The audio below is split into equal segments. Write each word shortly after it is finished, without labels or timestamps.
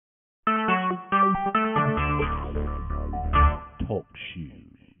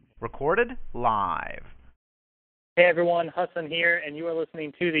Shoes. Recorded live. Hey everyone, Hassan here, and you are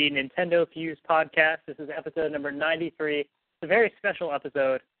listening to the Nintendo Fuse podcast. This is episode number 93. It's a very special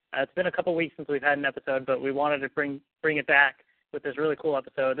episode. It's been a couple weeks since we've had an episode, but we wanted to bring it back with this really cool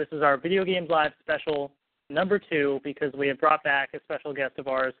episode. This is our Video Games Live special number 2 because we have brought back a special guest of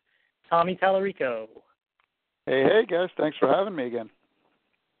ours, Tommy Tallarico. Hey guys, thanks for having me again.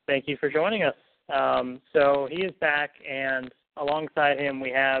 Thank you for joining us. So he is back, and alongside him we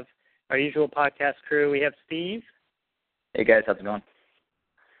have our usual podcast crew. We have Steve. Hey guys, how's it going?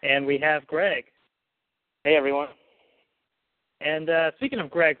 And we have Greg. Hey everyone. And speaking of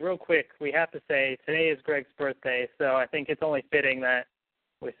Greg, real quick, we have to say today is Greg's birthday, so I think it's only fitting that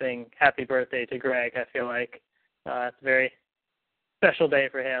we sing happy birthday to Greg. I feel like it's a very special day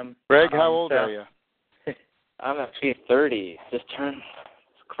for him. Greg, how old are you? I'm actually 30. Just turned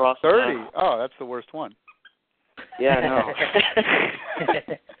across 30? Oh, that's the worst one. Yeah, I know.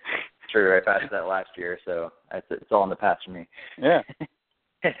 Sure, I passed that last year, so it's all in the past for me. Yeah.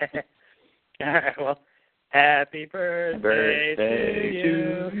 All right, well, happy birthday to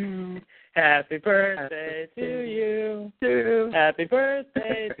you. Happy birthday to you. Happy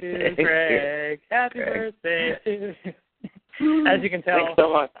birthday to Greg. Happy birthday to you. As you can tell, thanks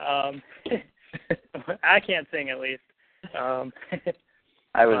so much. I can't sing at least.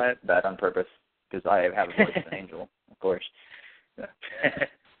 I was bad on purpose because I have a voice of an angel, of course.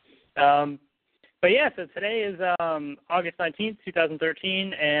 But yeah, so today is August 19th,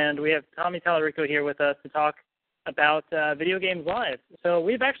 2013, and we have Tommy Tallarico here with us to talk about Video Games Live. So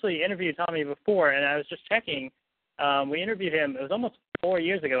we've actually interviewed Tommy before, and I was just checking. We interviewed him, it was almost 4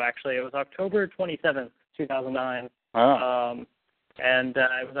 years ago, actually. It was October 27th, 2009. Oh. And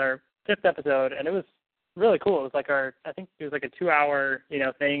it was our 5th episode, and it was really cool. It was like I think it was like a 2-hour,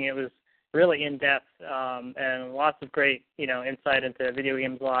 thing. It was really in-depth, and lots of great, insight into Video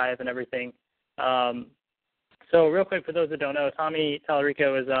Games Live and everything. So real quick, for those that don't know, Tommy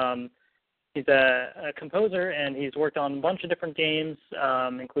Tallarico is, he's a composer, and he's worked on a bunch of different games,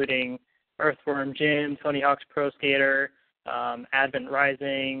 including Earthworm Jim, Tony Hawk's Pro Skater, Advent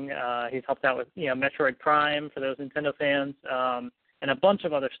Rising. He's helped out with, Metroid Prime for those Nintendo fans, and a bunch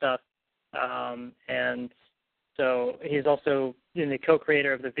of other stuff. And so he's also the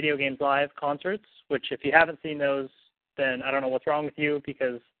co-creator of the Video Games Live concerts, which if you haven't seen those, then I don't know what's wrong with you,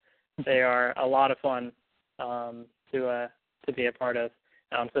 because they are a lot of fun to be a part of.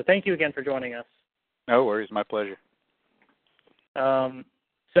 So thank you again for joining us. No worries, my pleasure.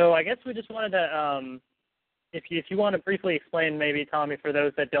 So I guess we just wanted to, if you want to briefly explain maybe, Tommy, for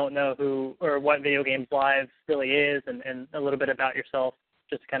those that don't know who or what Video Games Live really is, and a little bit about yourself,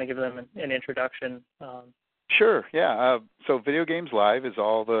 just to kind of give them an introduction. Sure, yeah. So Video Games Live is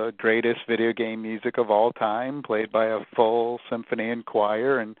all the greatest video game music of all time, played by a full symphony and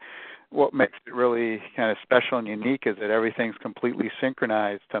choir, and what makes it really kind of special and unique is that everything's completely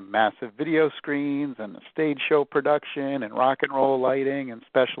synchronized to massive video screens and stage show production and rock and roll lighting and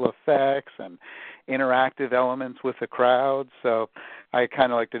special effects and interactive elements with the crowd. So I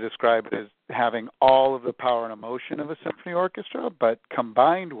kind of like to describe it as having all of the power and emotion of a symphony orchestra, but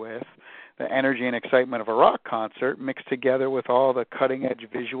combined with the energy and excitement of a rock concert mixed together with all the cutting-edge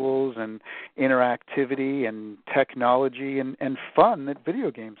visuals and interactivity and technology and fun that video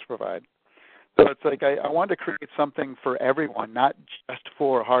games provide. So it's like I wanted to create something for everyone, not just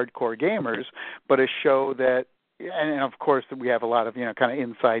for hardcore gamers, but a show that, and of course we have a lot of, kind of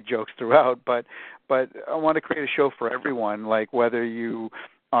inside jokes throughout, but I want to create a show for everyone, like whether you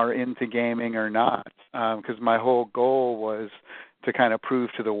are into gaming or not, because my whole goal was to kind of prove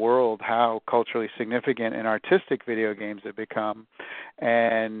to the world how culturally significant and artistic video games have become.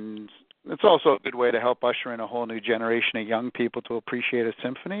 And it's also a good way to help usher in a whole new generation of young people to appreciate a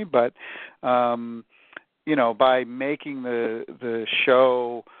symphony. But, by making the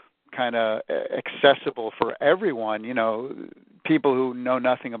show kind of accessible for everyone, people who know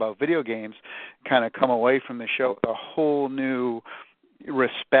nothing about video games kind of come away from the show with a whole new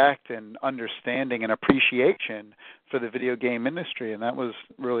respect and understanding and appreciation for the video game industry, and that was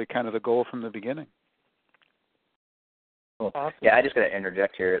really kind of the goal from the beginning. Cool. Awesome. Yeah, I just got to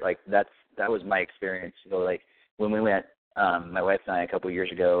interject here. Like that was my experience. Like when we went, my wife and I a couple of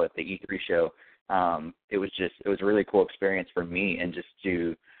years ago at the E3 show, it was a really cool experience for me, and just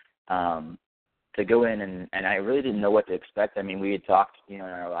to go in and I really didn't know what to expect. I mean, we had talked, in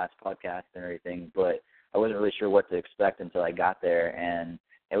our last podcast and everything, but I wasn't really sure what to expect until I got there, and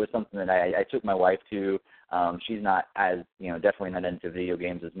it was something that I took my wife to. She's not as, definitely not into video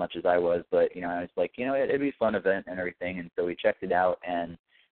games as much as I was, but, I was like, it'd be a fun event and everything, and so we checked it out, and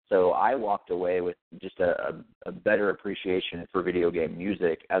So I walked away with just a better appreciation for video game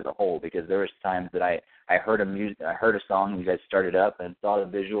music as a whole, because there was times that I heard a song, you guys started up and saw the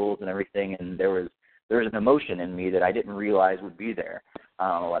visuals and everything, and there was an emotion in me that I didn't realize would be there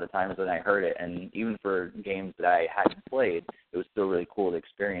a lot of times when I heard it. And even for games that I hadn't played, it was still really cool to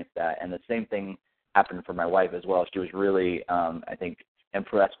experience that. And the same thing happened for my wife as well. She was really, I think,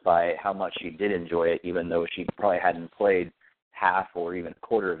 impressed by how much she did enjoy it, even though she probably hadn't played half or even a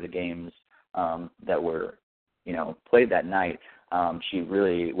quarter of the games that were, played that night. She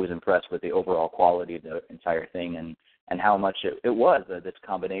really was impressed with the overall quality of the entire thing, and how much it was this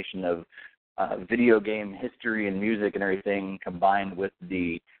combination of video game history and music and everything combined with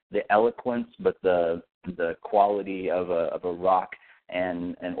the eloquence, but the quality of a rock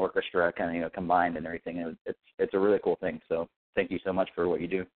and an orchestra kind of combined and everything. And it's a really cool thing. So thank you so much for what you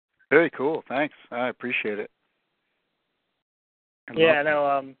do. Very cool. Thanks. I appreciate it. Yeah, I know.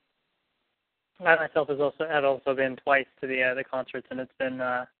 I myself had also been twice to the concerts, and it's been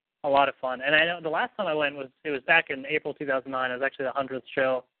a lot of fun. And I know the last time I went was back in April 2009. It was actually the 100th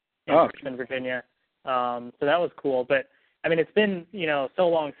show in Richmond, Virginia. So that was cool. But I mean, it's been so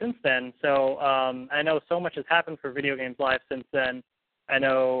long since then. So I know so much has happened for Video Games Live since then. I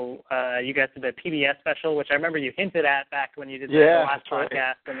know you guys did the PBS special, which I remember you hinted at back when you did the last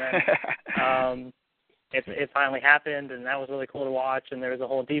podcast, and then it finally happened, and that was really cool to watch. And there was a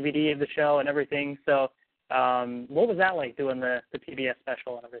whole DVD of the show and everything. So what was that like, doing the PBS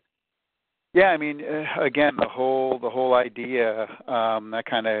special and everything? Yeah, I mean, again, the whole idea that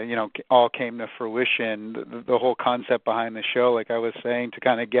kind of all came to fruition. The whole concept behind the show, like I was saying, to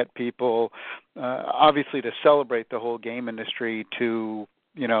kind of get people, obviously, to celebrate the whole game industry to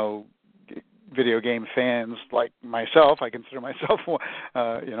video game fans like myself. I consider myself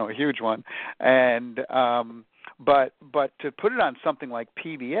a huge one, and but to put it on something like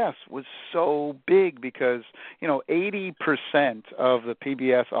PBS was so big because 80% of the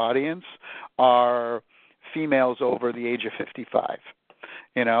PBS audience are females over the age of 55.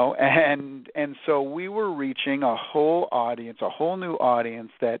 And so we were reaching a whole audience, a whole new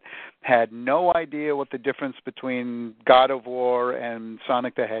audience that had no idea what the difference between God of War and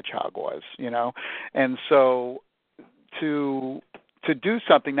Sonic the Hedgehog was, and so to do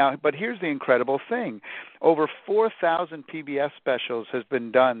something now. But here's the incredible thing. Over 4,000 PBS specials has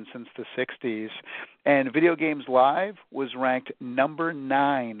been done since the 60s, and Video Games Live was ranked number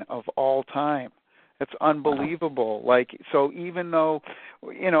 9 of all time. It's unbelievable. So even though,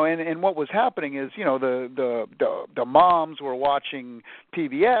 and what was happening is, the moms were watching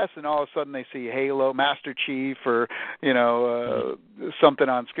PBS, and all of a sudden they see Halo, Master Chief, or something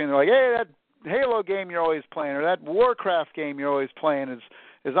on screen. They're like, hey, that Halo game you're always playing, or that Warcraft game you're always playing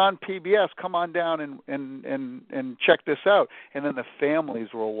is on PBS. Come on down and check this out. And then the families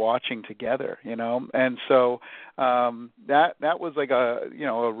were watching together, and so that was like a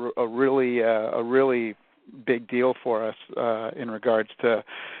really big deal for us in regards to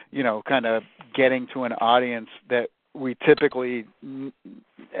kind of getting to an audience that we typically, and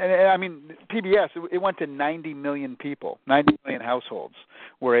I mean, PBS, it went to 90 million people, 90 million households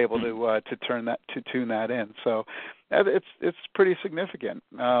were able to tune that in. So it's pretty significant.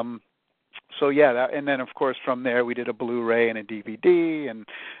 So yeah, and then of course from there we did a Blu-ray and a DVD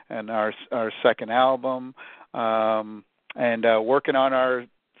and our second album, and working on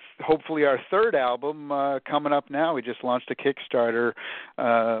hopefully our third album coming up now. We just launched a Kickstarter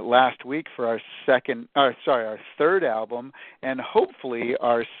last week for our third album, and hopefully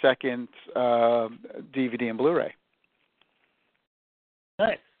our second DVD and Blu-ray.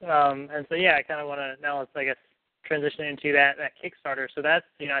 Nice. And so yeah, I kind of want to now let's transition into that Kickstarter. So that's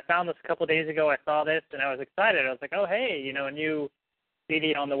I found this a couple of days ago. I saw this and I was excited. I was like, oh hey, a new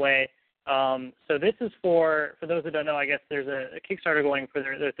CD on the way. So this is for those who don't know, I guess there's a Kickstarter going for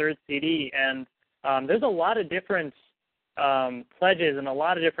their third CD, and there's a lot of different pledges and a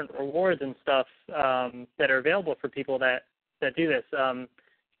lot of different rewards and stuff that are available for people that do this. Can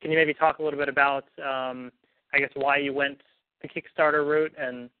you maybe talk a little bit about, I guess, why you went the Kickstarter route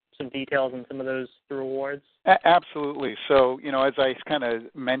and some details on some of the rewards? Absolutely. So, as I kind of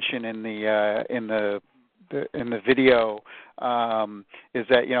mentioned in the video, is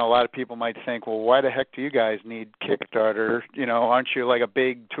that a lot of people might think, well, why the heck do you guys need Kickstarter? Aren't you like a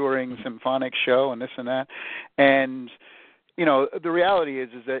big touring symphonic show and this and that? And the reality is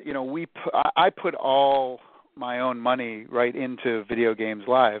that I put all my own money right into Video Games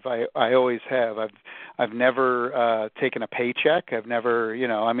Live. I always have. I've never taken a paycheck. I've never,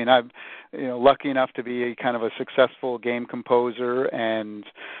 I'm lucky enough to be kind of a successful game composer and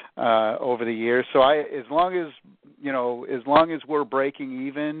over the years. So as long as we're breaking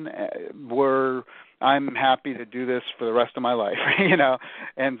even, I'm happy to do this for the rest of my life,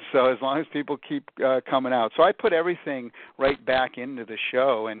 and so as long as people keep coming out. So I put everything right back into the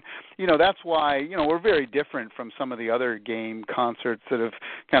show, and, that's why, we're very different from some of the other game concerts that have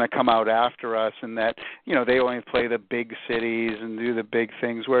kind of come out after us, and that, they only play the big cities and do the big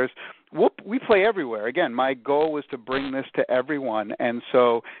things, whereas we play everywhere. Again, my goal was to bring this to everyone, and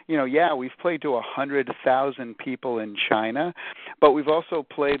so, we've played to 100,000 people in China, but we've also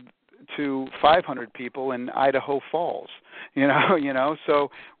played to 500 people in Idaho Falls, so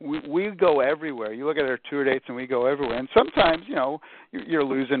we go everywhere. You look at our tour dates and we go everywhere. And sometimes, you're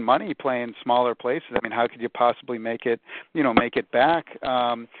losing money playing smaller places. I mean, how could you possibly make it back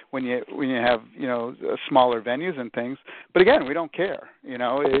when you have, smaller venues and things? But again, we don't care.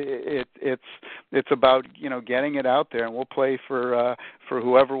 It's about, getting it out there, and we'll play for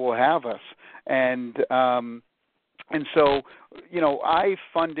whoever will have us. And so, I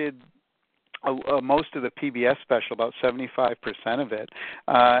funded most of the PBS special, about 75% of it,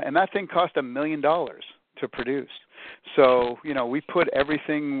 and that thing cost $1 million to produce. So, we put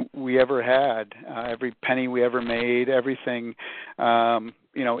everything we ever had, every penny we ever made, everything,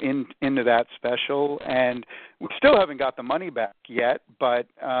 into that special, and we still haven't got the money back yet, but,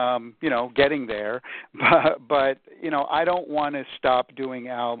 getting there. But I don't want to stop doing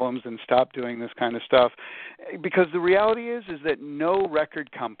albums and stop doing this kind of stuff, because the reality is that no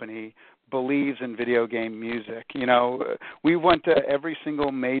record company believes in video game music. We went to every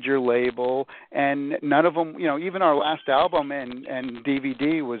single major label, and none of them, even our last album and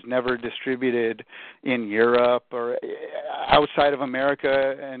DVD was never distributed in Europe or outside of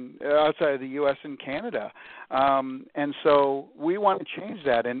America and outside of the U.S. and Canada. And so we want to change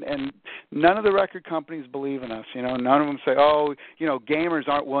that, and none of the record companies believe in us. None of them say, gamers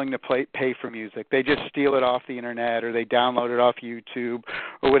aren't willing to pay for music. They just steal it off the internet, or they download it off YouTube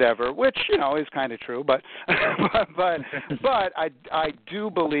or whatever, which, is kind of true. But but I do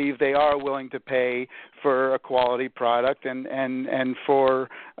believe they are willing to pay for a quality product and for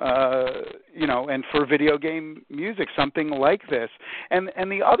and for video game music, something like this. And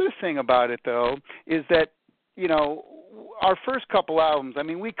the other thing about it, though, is that our first couple albums, I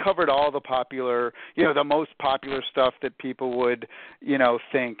mean, we covered all the popular, the most popular stuff that people would,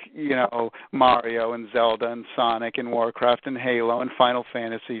 think, Mario and Zelda and Sonic and Warcraft and Halo and Final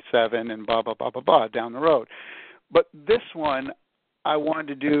Fantasy VII and blah, blah, blah, blah, blah down the road. But this one, I wanted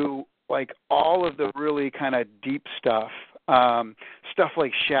to do, like, all of the really kind of deep stuff. Stuff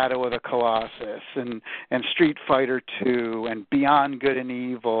like Shadow of the Colossus and Street Fighter II and Beyond Good and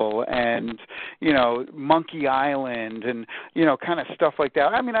Evil and, Monkey Island and, kind of stuff like that.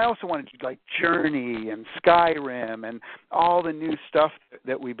 I mean, I also wanted to do, like, Journey and Skyrim and all the new stuff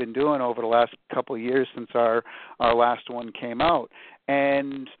that we've been doing over the last couple of years since our last one came out.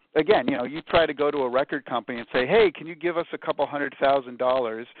 And again, you try to go to a record company and say, hey, can you give us a couple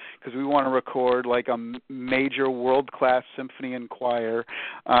 $100,000 because we want to record like a major world-class symphony and choir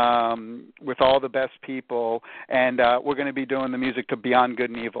with all the best people, and we're going to be doing the music to Beyond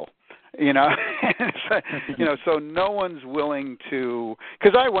Good and Evil. So no one's willing to,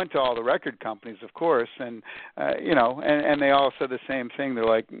 because I went to all the record companies, of course, and and they all said the same thing. They're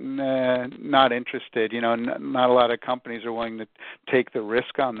like, nah, not interested. Not a lot of companies are willing to take the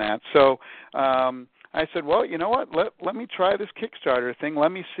risk on that. So I said, well, you know what? Let me try this Kickstarter thing.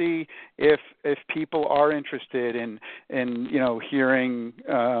 Let me see if people are interested in hearing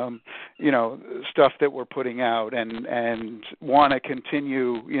stuff that we're putting out and want to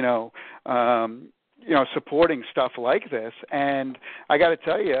continue supporting stuff like this. And I got to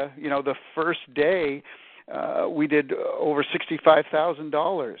tell you, the first day we did over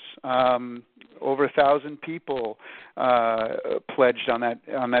 $65,000. Over 1,000 people pledged on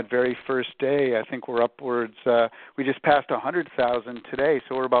that very first day. I think we're upwards. We just passed 100,000 today,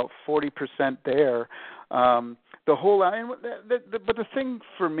 so we're about 40% there. The whole, but the thing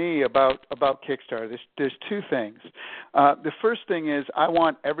for me about Kickstarter, there's two things. The first thing is I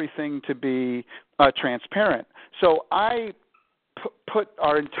want everything to be transparent. So I put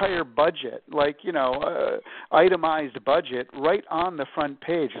our entire budget, itemized budget, right on the front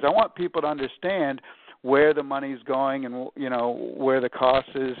page, because I want people to understand where the money's going and where the cost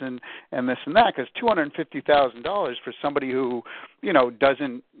is and this and that. Because $250,000 for somebody who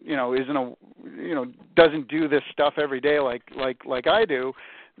doesn't do this stuff every day like I do,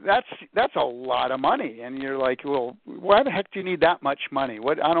 that's a lot of money. And you're like, well, why the heck do you need that much money?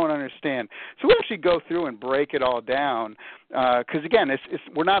 What I don't understand. So we actually go through and break it all down because again, it's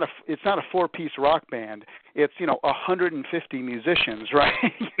not a 4-piece rock band. It's 150 musicians,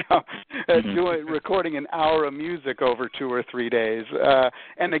 right? Recording an hour of music over 2 or 3 days,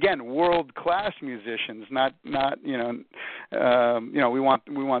 and again, world-class musicians. Not we want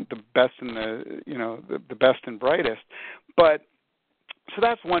the best and the best and brightest, but. So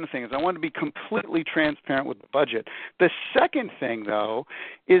that's one thing, is I want to be completely transparent with the budget. The second thing, though,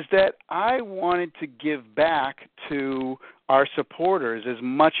 is that I wanted to give back to our supporters as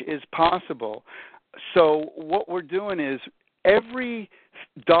much as possible. So what we're doing is every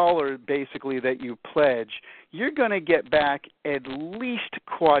dollar, basically, that you pledge, you're going to get back at least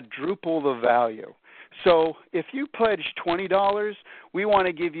quadruple the value. So if you pledge $20, we want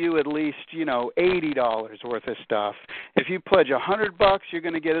to give you at least, $80 worth of stuff. If you pledge $100, you're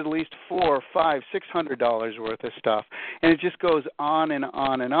going to get at least $400, $500, $600 worth of stuff, and it just goes on and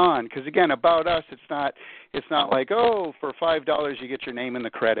on and on. Because again, about us, it's not like, oh, for $5 you get your name in the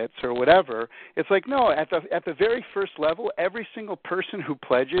credits or whatever. It's like, no, at the very first level, every single person who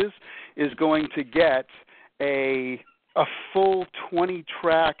pledges is going to get a full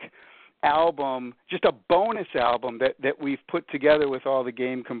 20-track album, just a bonus album that we've put together with all the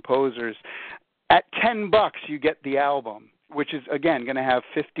game composers. At $10 you get the album, which is again going to have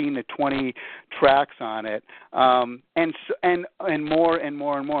 15 to 20 tracks on it, and more and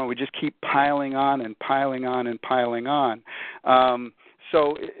more and more. We just keep piling on and piling on and piling on.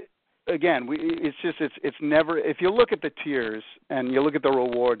 So again, it's never. If you look at the tiers and you look at the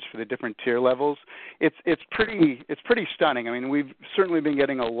rewards for the different tier levels, it's pretty stunning. I mean, we've certainly been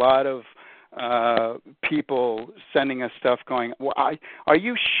getting a lot of people sending us stuff going, well, are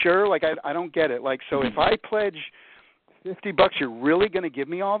you sure? Like, I don't get it. Like, so if I pledge $50, you're really going to give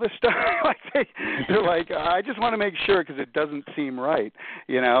me all this stuff? Like they're like, I just want to make sure because it doesn't seem right,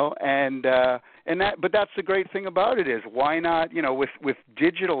 but that's the great thing about it is why not, with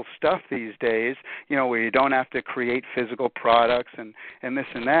digital stuff these days, where you don't have to create physical products and this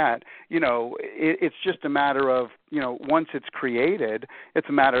and that, it's just a matter of, once it's created, it's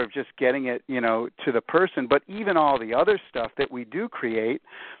a matter of just getting it, to the person. But even all the other stuff that we do create,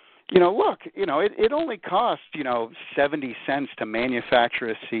 look, it only costs, 70 cents to manufacture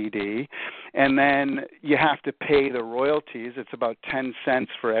a CD, and then you have to pay the royalties. It's about 10 cents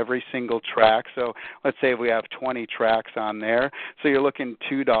for every single track. So let's say we have 20 tracks on there. So you're looking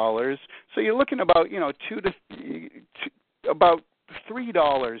 $2. So you're looking about, about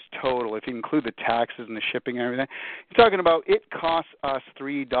 $3 total if you include the taxes and the shipping and everything. You're talking about it costs us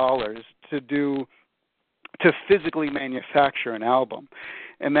 $3 to physically manufacture an album.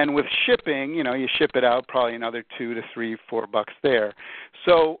 And then with shipping, you ship it out probably another $2 to $3, $4 there.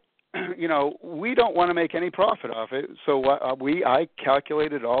 So, we don't want to make any profit off it. So I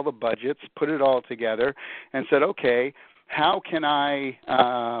calculated all the budgets, put it all together, and said, okay, how can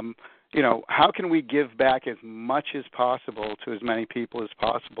how can we give back as much as possible to as many people as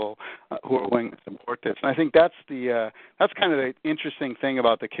possible who are willing to support this? And I think that's kind of the interesting thing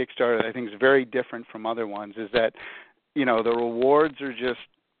about the Kickstarter that I think is very different from other ones is that, the rewards are just,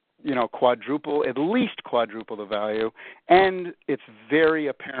 at least quadruple the value, and it's very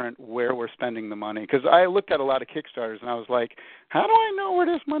apparent where we're spending the money. Because I looked at a lot of Kickstarters and I was like, how do I know where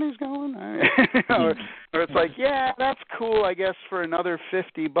this money's going? Or it's like, yeah, that's cool. I guess for another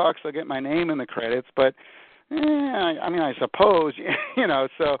 $50 I'll get my name in the credits, but I suppose,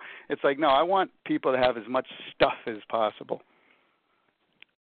 So it's like, no, I want people to have as much stuff as possible.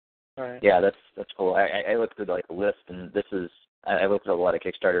 All right. Yeah, that's cool. I looked through the list, and I looked at a lot of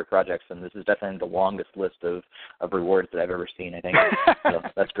Kickstarter projects, and this is definitely the longest list of rewards that I've ever seen, I think. So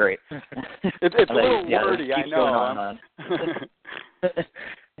that's great. It's a little wordy, I know. On.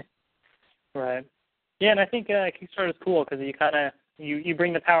 Right. Yeah, and I think Kickstarter is cool because you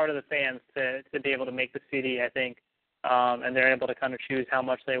bring the power to the fans to be able to make the CD, I think, and they're able to kind of choose how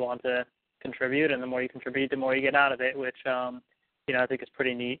much they want to contribute, and the more you contribute, the more you get out of it, which, I think is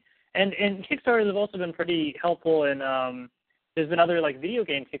pretty neat. And Kickstarters have also been pretty helpful in there's been other video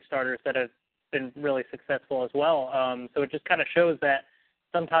game Kickstarters that have been really successful as well. So it just kind of shows that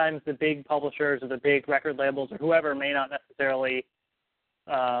sometimes the big publishers or the big record labels or whoever may not necessarily,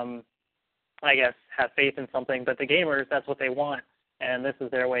 have faith in something, but the gamers, that's what they want, and this is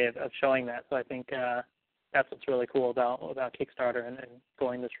their way of showing that. So I think that's what's really cool about Kickstarter and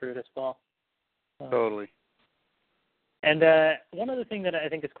going this route as well. Totally. And one other thing that I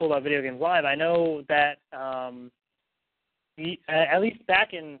think is cool about Video Games Live, I know that at least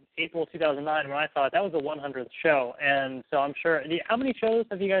back in April 2009 when I saw it, that was the 100th show, and so I'm sure. How many shows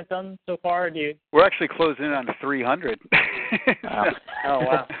have you guys done so far? We're actually closing in on 300. Wow. Oh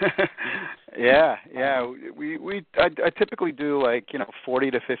wow. Yeah. I typically do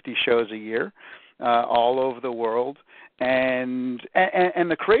 40 to 50 shows a year, all over the world, and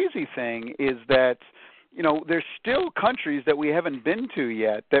the crazy thing is that there's still countries that we haven't been to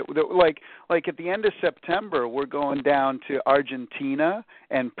yet. That like at the end of September, we're going down to Argentina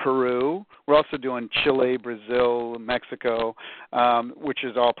and Peru. We're also doing Chile, Brazil, Mexico, which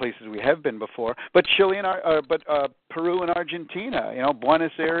is all places we have been before. But Peru and Argentina.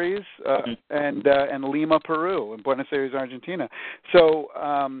 Buenos Aires and Lima, Peru, and Buenos Aires, Argentina. So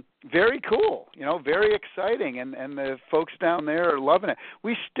very cool. Very exciting, and the folks down there are loving it.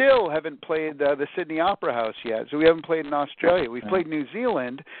 We still haven't played the Sydney Opera House yet, so we haven't played in Australia. We've played New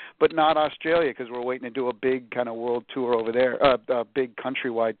Zealand, but not Australia because we're waiting to do a big kind of world tour over there, a big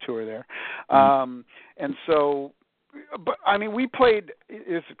countrywide tour there. And so, but I mean, we played.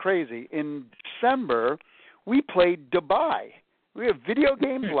 It's crazy. In December, we played Dubai. We have Video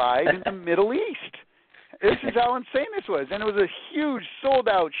Games Live in the Middle East. This is how insane this was. And it was a huge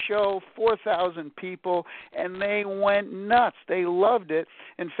sold-out show, 4,000 people, and they went nuts. They loved it.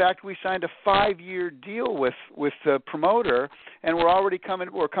 In fact, we signed a 5-year deal with the promoter, and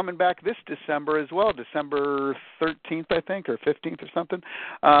we're coming back this December as well, December 13th, I think, or 15th or something.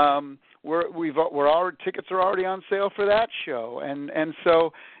 Tickets are already on sale for that show. And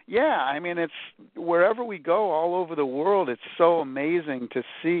so, yeah, I mean, it's wherever we go all over the world, it's so amazing to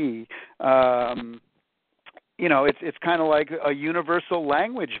see. It's kind of like a universal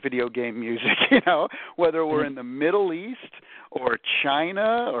language, video game music, whether we're in the Middle East or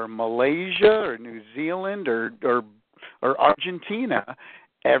China or Malaysia or New Zealand or Argentina,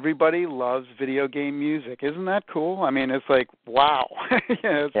 everybody loves video game music. Isn't that cool? I mean, it's like, wow.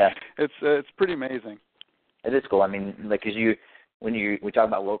 It's pretty amazing. It is cool. I mean, because we talk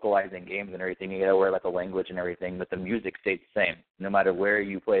about localizing games and everything, you gotta wear the language and everything, but the music stays the same. No matter where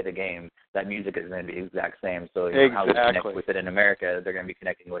you play the game, that music is going to be the exact same. So how we connect with it in America, they're going to be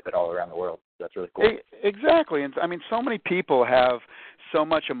connecting with it all around the world. So that's really cool. Exactly. And I mean, so many people have so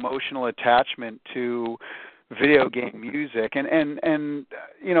much emotional attachment to video game music, and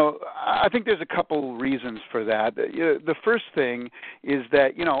I think there's a couple reasons for that. The first thing is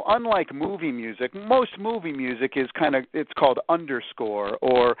that unlike movie music, most movie music is it's called underscore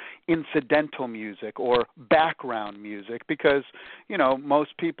or incidental music or background music because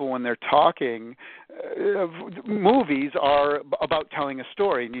most people when they're talking, movies are about telling a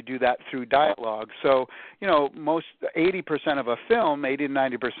story, and you do that through dialogue. So most 80% of a film, 80 to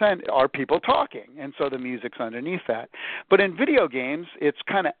 90%, are people talking, and so the music's underneath that. But in video games, it's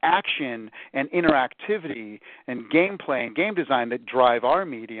kind of action and interactivity and gameplay and game design that drive our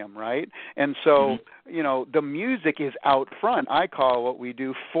medium, right? And so, the music is out front. I call what we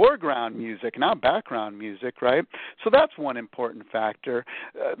do foreground music, not background music, right? So that's one important factor.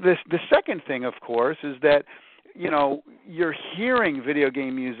 The second thing, of course, is that you're hearing video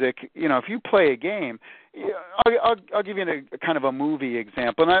game music. If you play a game, I'll give you a kind of a movie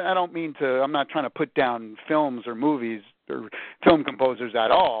example, and I don't mean to. I'm not trying to put down films or movies or film composers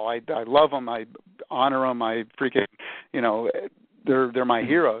at all. I love them. I honor them. I freaking, they're my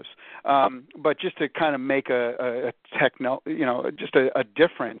heroes. But just to kind of make just a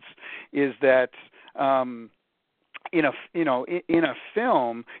difference is that. In a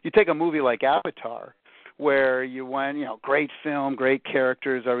film, you take a movie like Avatar, where you went, great film, great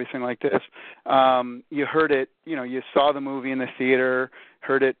characters, everything like this. You heard it, you saw the movie in the theater,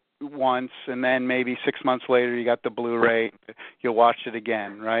 heard it once, and then maybe 6 months later you got the Blu-ray, you watched it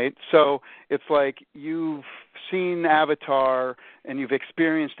again, right? So it's like you've seen Avatar and you've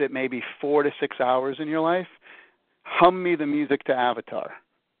experienced it maybe 4 to 6 hours in your life. Hum me the music to Avatar.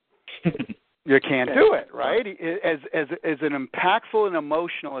 You can't do it, right? As an impactful and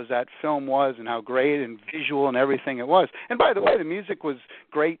emotional as that film was and how great and visual and everything it was. And by the way, the music was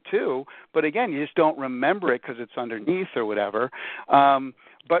great too, but again, you just don't remember it because it's underneath or whatever.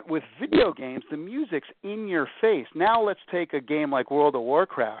 But with video games, the music's in your face. Now let's take a game like World of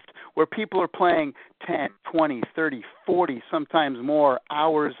Warcraft, where people are playing 10, 20, 30, 40, sometimes more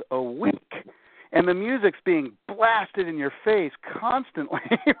hours a week. And the music's being blasted in your face constantly,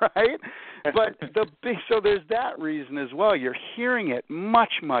 right? But so there's that reason as well. You're hearing it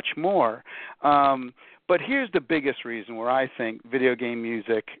much, much more. But here's the biggest reason where I think video game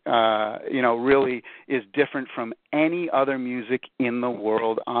music, really is different from any other music in the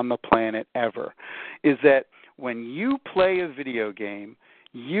world on the planet ever, is that when you play a video game,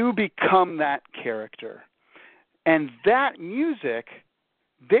 you become that character. And that music,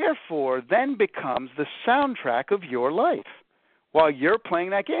 therefore, then becomes the soundtrack of your life while you're playing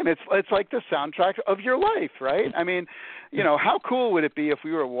that game. It's like the soundtrack of your life, right? I mean, how cool would it be if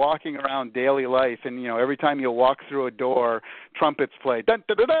we were walking around daily life and, every time you walk through a door, trumpets play, dun,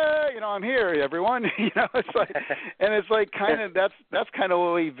 da, da, da, I'm here, everyone. It's like, and it's like kind of, that's kind of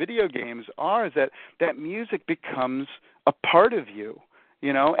the way video games are, is that music becomes a part of you.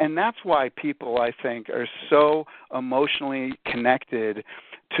 And that's why people, I think, are so emotionally connected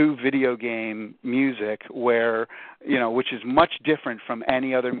to video game music, where, which is much different from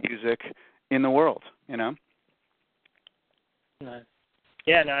any other music in the world, Nice.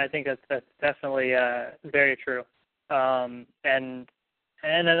 Yeah, no, I think that's definitely very true. And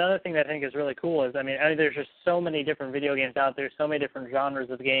another thing that I think is really cool is, there's just so many different video games out there, so many different genres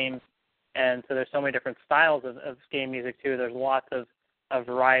of games, and so there's so many different styles of game music too. There's lots of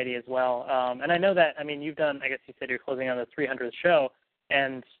variety as well. And I know that, you've done, I guess you said you're closing on the 300th show,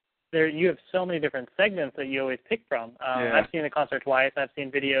 and there you have so many different segments that you always pick from. Yeah. I've seen the concert twice. I've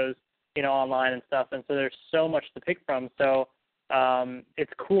seen videos, online and stuff, and so there's so much to pick from. So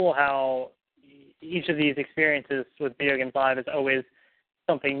it's cool how each of these experiences with Video Games Live is always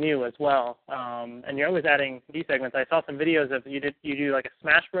something new as well. And you're always adding new segments. I saw some videos of you do like a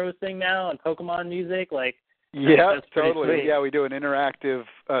Smash Bros thing now and Pokemon music, like. Yeah, totally. Sweet. Yeah, we do an interactive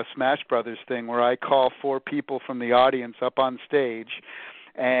Smash Brothers thing where I call 4 people from the audience up on stage,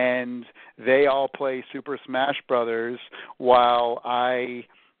 and they all play Super Smash Brothers while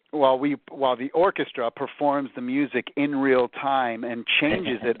the orchestra performs the music in real time and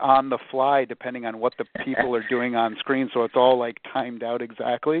changes it on the fly depending on what the people are doing on screen, so it's all like timed out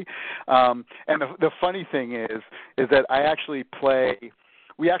exactly. And the funny thing is that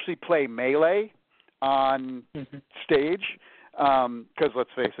we actually play Melee on stage, because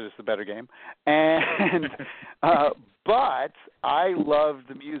let's face it, it's the better game. And but I love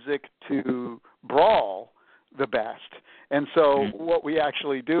the music to Brawl the best. And so what we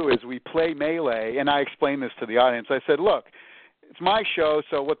actually do is we play Melee, and I explain this to the audience. I said, look, it's my show,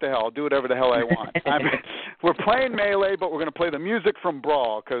 so what the hell? I'll do whatever the hell I want. We're playing Melee, but we're going to play the music from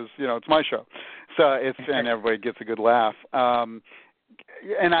Brawl because, it's my show. So and everybody gets a good laugh.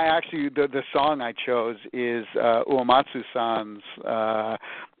 And I actually, the song I chose is Uematsu-san's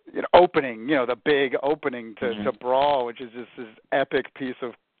opening, the big opening to Brawl, which is just this epic piece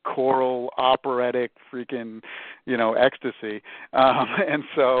of choral, operatic, freaking, ecstasy. And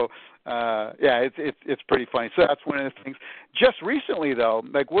so, it's pretty funny. So that's one of the things. Just recently, though,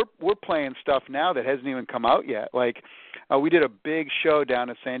 like we're playing stuff now that hasn't even come out yet. Like we did a big show down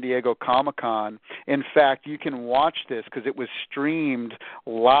at San Diego Comic-Con. In fact, you can watch this because it was streamed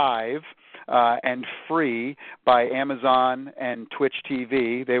live and free by Amazon and Twitch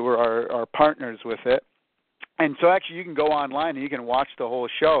TV. They were our partners with it. And so actually you can go online and you can watch the whole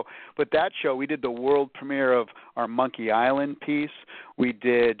show. But that show, we did the world premiere of our Monkey Island piece. We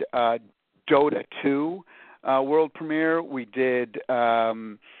did Dota 2 world premiere. We did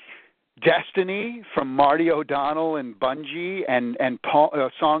Destiny from Marty O'Donnell and Bungie, and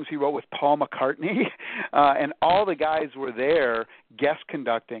songs he wrote with Paul McCartney, and all the guys were there guest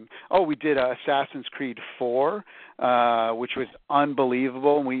conducting. Oh, we did Assassin's Creed 4, which was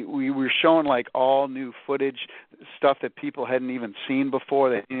unbelievable. And we were showing like all new footage, stuff that people hadn't even seen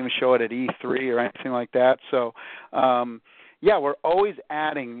before. They didn't even show it at E3 or anything like that. So we're always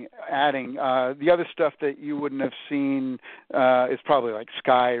adding. The other stuff that you wouldn't have seen is probably like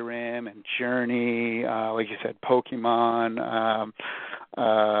Skyrim and Journey, like you said, Pokemon.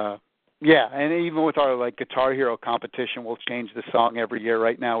 And even with our like Guitar Hero competition, we'll change the song every year.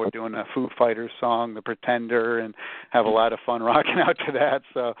 Right now we're doing a Foo Fighters song, The Pretender, and have a lot of fun rocking out to that.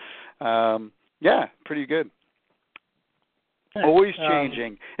 So, pretty good. Always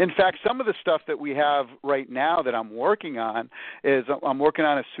changing. In fact, some of the stuff that we have right now that I'm working on is I'm working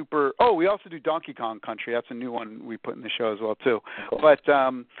on a super. Oh, we also do Donkey Kong Country. That's a new one we put in the show as well too. Cool. But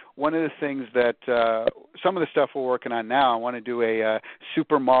one of the things that some of the stuff we're working on now, I want to do a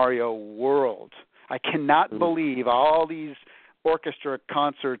Super Mario World. I cannot believe all these orchestra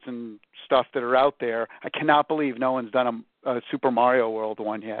concerts and stuff that are out there. I cannot believe no one's done a Super Mario World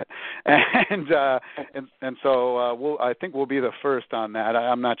one yet, and so I think we'll be the first on that.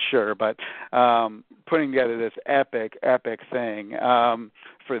 I'm not sure, but putting together this epic thing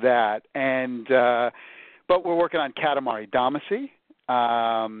for that, and but we're working on Katamari Damacy,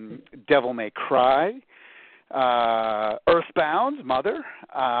 Devil May Cry, Earthbound, Mother,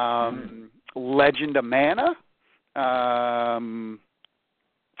 Legend of Mana.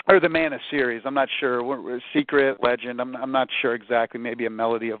 or the Mana series. I'm not sure. Secret, Legend. I'm not sure exactly. Maybe a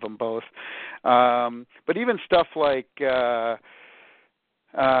melody of them both. But even stuff like, gosh,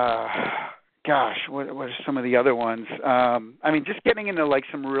 what are some of the other ones? I mean, just getting into like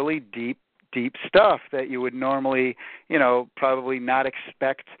some really deep stuff that you would normally, probably not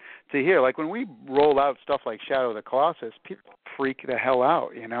expect to hear. Like when we roll out stuff like Shadow of the Colossus, people freak the hell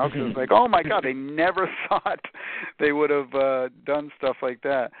out, because it's like, oh my God, they never thought they would have done stuff like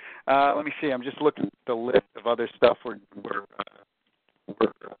that. Let me see. I'm just looking at the list of other stuff we're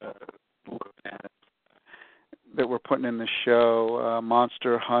looking at that we're putting in the show.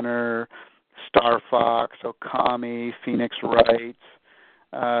 Monster Hunter, Star Fox, Okami, Phoenix Wright,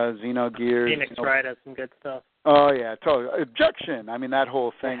 Xenogears. Phoenix Wright has some good stuff. Oh yeah, totally. Objection. I mean, that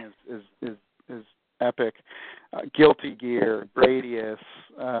whole thing is epic. Guilty Gear, Gradius.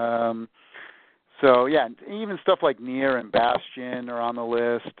 So yeah, even stuff like Nier and Bastion are on the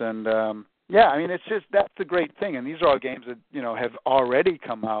list, and yeah, I mean, it's just that's the great thing. And these are all games that have already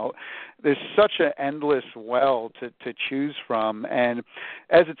come out. There's such an endless well to choose from, and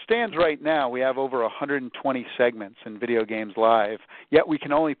as it stands right now, we have over 120 segments in Video Games Live. Yet we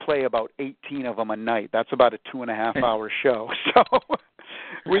can only play about 18 of them a night. That's about a 2.5-hour show. So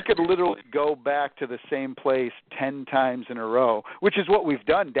we could literally go back to the same place 10 times in a row, which is what we've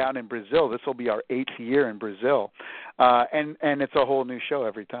done down in Brazil. This will be our 8th year in Brazil, and it's a whole new show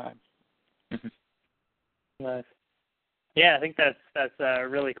every time. Nice. Yeah, I think that's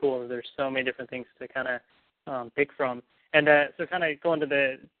really cool. There's so many different things to kind of pick from, and so kind of going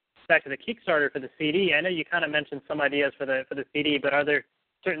back to the Kickstarter for the CD. I know you kind of mentioned some ideas for the CD, but are there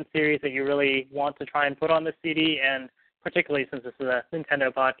certain series that you really want to try and put on the CD? And particularly since this is a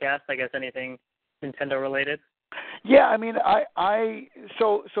Nintendo podcast, I guess anything Nintendo related? Yeah, I mean,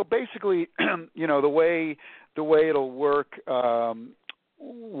 so basically, the way it'll work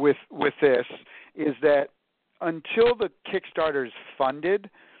with this is that until the Kickstarter's funded,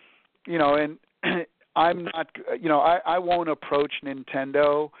 and I'm not, I won't approach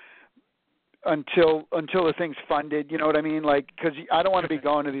Nintendo until the thing's funded, you know what I mean? Like, because I don't want to be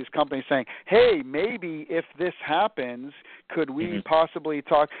going to these companies saying, hey, maybe if this happens, could we possibly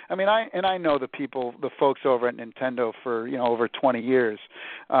talk? I mean, I know the folks over at Nintendo for, over 20 years.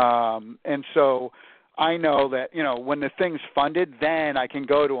 And so I know that, when the thing's funded, then I can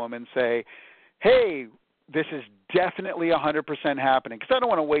go to them and say, hey, this is definitely 100% happening, because I don't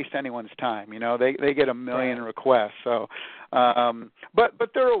want to waste anyone's time. They get a million requests. So, but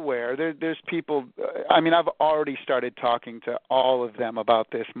they're aware. There's people. I mean, I've already started talking to all of them about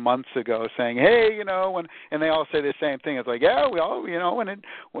this months ago, saying, hey, and they all say the same thing. It's like, yeah, we all,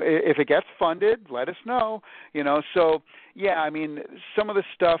 if it gets funded, let us know. So yeah, I mean, some of the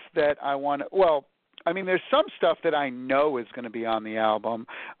stuff that I want. Well, I mean, there's some stuff that I know is going to be on the album.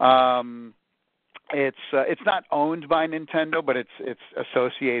 It's not owned by Nintendo, but it's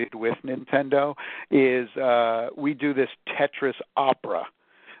associated with Nintendo. We do this Tetris opera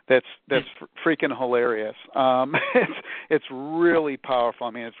that's freaking hilarious. It's really powerful.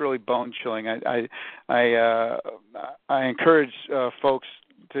 I mean, it's really bone chilling. I encourage folks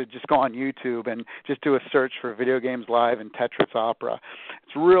to just go on YouTube and just do a search for Video Games Live and Tetris opera.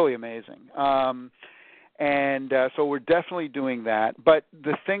 It's really amazing. And so we're definitely doing that. But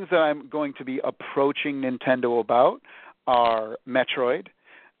the things that I'm going to be approaching Nintendo about are Metroid,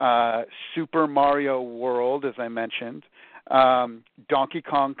 Super Mario World, as I mentioned, Donkey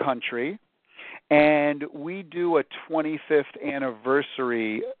Kong Country, and we do a 25th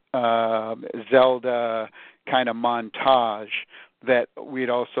anniversary Zelda kind of montage that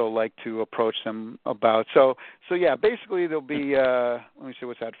we'd also like to approach them about. So yeah, basically there'll be, let me see,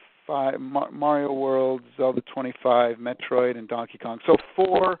 what's that, 5, Mario World, Zelda 25, Metroid, and Donkey Kong. So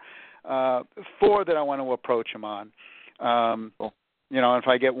four that I want to approach them on. Cool. If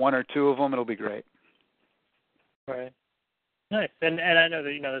I get one or two of them, it'll be great. Right. Nice. And I know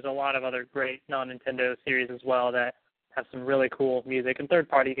that, there's a lot of other great non-Nintendo series as well that have some really cool music and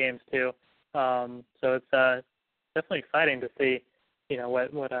third-party games too. So it's definitely exciting to see,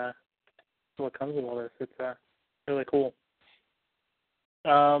 what comes of all this. It's really cool.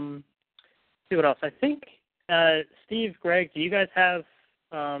 See what else. I think, Steve, Greg, do you guys have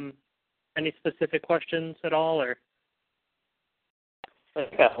any specific questions at all, or?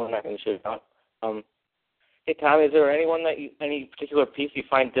 Yeah, we're not going to shoot out. Hey, Tom, is there any particular piece you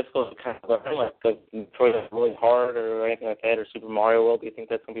find difficult to kind of learn, like Metroid that's really hard or anything like that, or Super Mario World? Do you think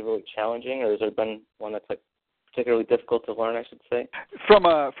that's going to be really challenging, or has there been one that's like particularly difficult to learn, I should say? From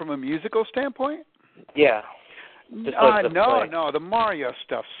a musical standpoint? Yeah. No, the Mario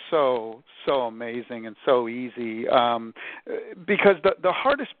stuff's so amazing and so easy. Because the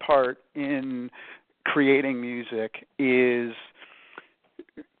hardest part in creating music is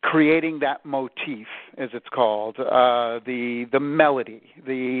creating that motif, as it's called, the melody,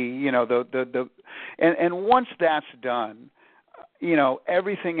 and once that's done,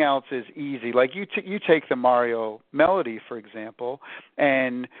 everything else is easy. Like you take the Mario melody, for example,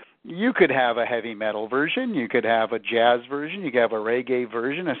 and you could have a heavy metal version, you could have a jazz version, you could have a reggae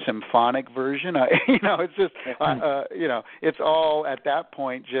version, a symphonic version. It's just, it's all at that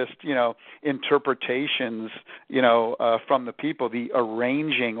point just, interpretations, from the people, the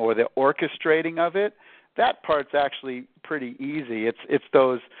arranging or the orchestrating of it. That part's actually pretty easy. It's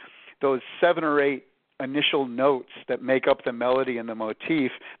those 7 or 8 initial notes that make up the melody and the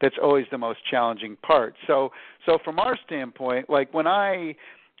motif that's always the most challenging part. So from our standpoint, like when I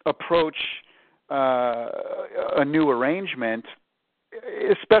approach a new arrangement,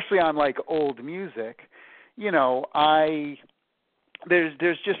 especially on like old music, there's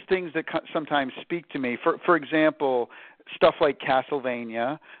just things that sometimes speak to me. For example, stuff like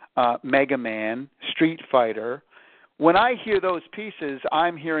Castlevania, Mega Man, Street Fighter. When I hear those pieces,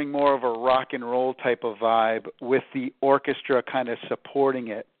 I'm hearing more of a rock and roll type of vibe with the orchestra kind of supporting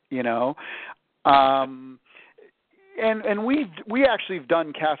it, And we actually have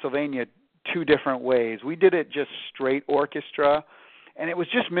done Castlevania 2 different ways. We did it just straight orchestra, and it was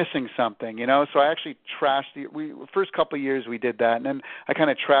just missing something, So I actually trashed the first couple of years we did that, and then I kind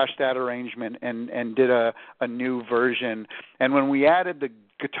of trashed that arrangement and did a new version. And when we added the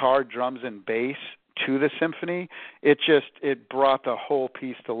guitar, drums, and bass to the symphony, it brought the whole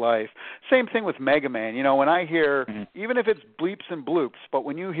piece to life. Same thing with Mega Man. When I hear, even if it's bleeps and bloops, but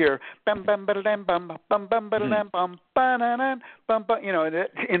when you hear bum bum ba dam bum bum bum ba dam bum ba na bum bum,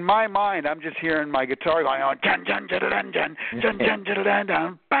 in my mind I'm just hearing my guitar going on dun dun dun dun dun dun dun dun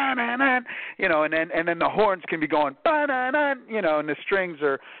dun ba na na, and then the horns can be going ba na na, and the strings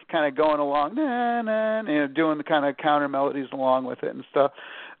are kind of going along na na, doing the kind of counter melodies along with it and stuff.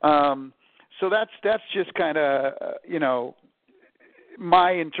 So that's just kind of,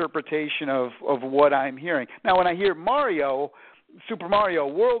 my interpretation of what I'm hearing. Now, when I hear Super Mario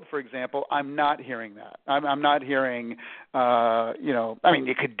World, for example, I'm not hearing that. I'm not hearing,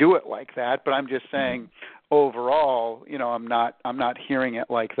 you could do it like that, but I'm just saying overall, I'm not hearing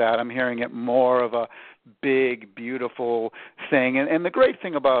it like that. I'm hearing it more of a big, beautiful thing. And the great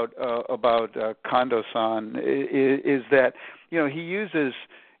thing about Kondo-san is that, he uses,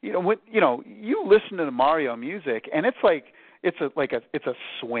 you listen to the Mario music, and it's like it's a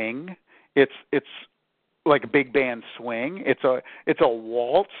swing. It's like a big band swing. It's a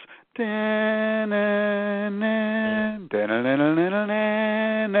waltz. I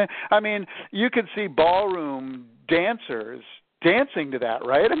mean, you could see ballroom dancers dancing to that,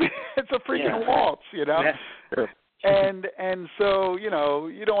 right? I mean, it's a freaking waltz, Yeah, sure. And so, you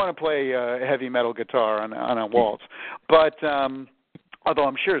don't want to play heavy metal guitar on a waltz, but although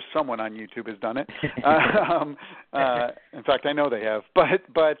I'm sure someone on YouTube has done it. In fact, I know they have. But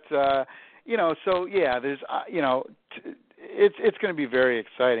so yeah, there's it's going to be very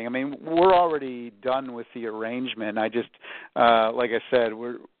exciting. I mean, we're already done with the arrangement. I just like I said,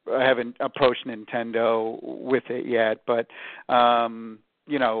 I haven't approached Nintendo with it yet, but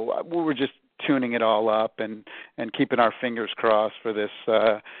we're just tuning it all up and keeping our fingers crossed for this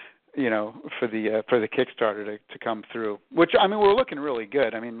for the Kickstarter to come through, which I mean we're looking really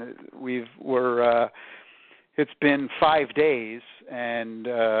good. I mean it's been 5 days and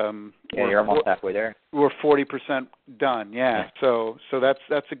you're almost halfway there. We're 40% done. Yeah. So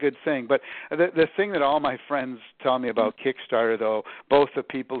that's a good thing. But the thing that all my friends tell me about Kickstarter, though, both the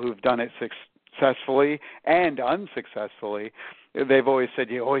people who've done it successfully and unsuccessfully, they've always said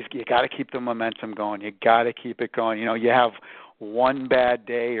you got to keep the momentum going. You got to keep it going. You have one bad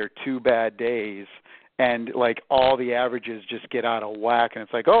day or 2 bad days, and like all the averages just get out of whack, and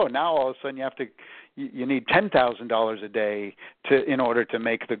it's like, oh, now all of a sudden you need $10,000 a day in order to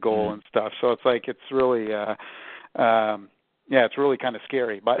make the goal and stuff. So it's like it's really it's really kind of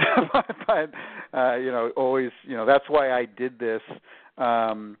scary, but always that's why I did this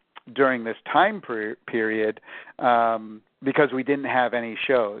during this time period because we didn't have any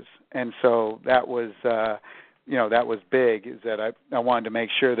shows, and so that was. That was big, is that I wanted to make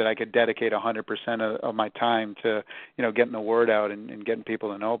sure that I could dedicate 100% of my time to, getting the word out and getting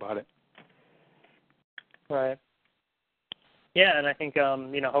people to know about it. Right. Yeah, and I think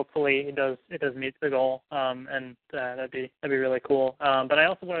hopefully it does meet the goal, and that'd be really cool. But I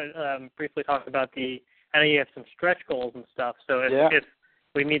also want to briefly talk about I know you have some stretch goals and stuff. So if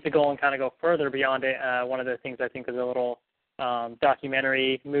we meet the goal and kind of go further beyond it, one of the things I think is a little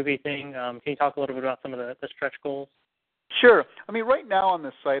documentary movie thing. Can you talk a little bit about some of the stretch goals? Sure. I mean, right now on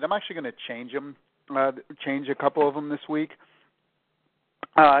the site, I'm actually going to change a couple of them this week.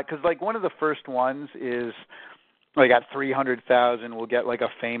 Because like one of the first ones is like at 300,000, we'll get like a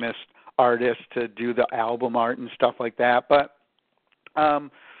famous artist to do the album art and stuff like that. But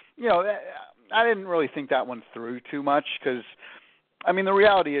you know, I didn't really think that one through too much because, I mean, the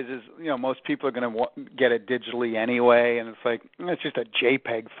reality is you know, most people are going to get it digitally anyway, and it's like it's just a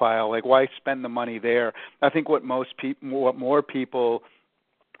JPEG file. Like, why spend the money there? I think what more people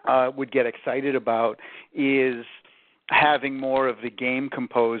would get excited about is having more of the game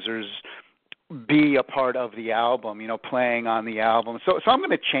composers be a part of the album, you know, playing on the album. So I'm going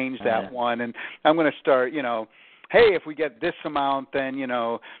to change that one, and I'm going to start, you know, hey, if we get this amount, then, you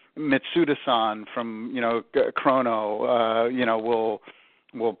know, Mitsuda-san from, you know, Chrono, you know,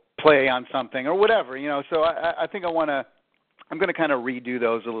 will play on something or whatever, you know. So I think I'm going to kind of redo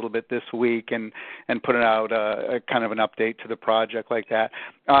those a little bit this week and put it out a kind of an update to the project like that.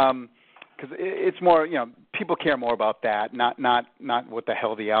 Because it's more, you know, people care more about that, not what the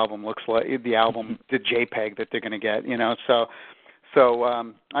hell the album looks like, the JPEG that they're going to get, you know. So I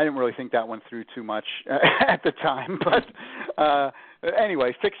didn't really think that one through too much at the time, but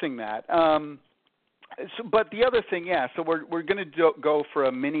anyway, fixing that. But the other thing, so we're going to go for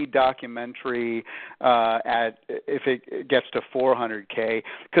a mini documentary if it gets to 400K,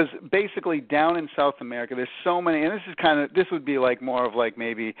 because basically down in South America there's so many, and this would be like more of like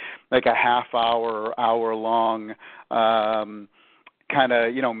maybe like a half hour or hour long kind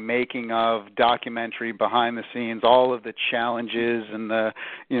of, you know, making of documentary behind the scenes, all of the challenges and the,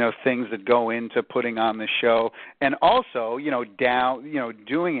 you know, things that go into putting on the show, and also, you know,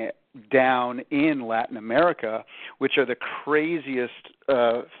 doing it down in Latin America, which are the craziest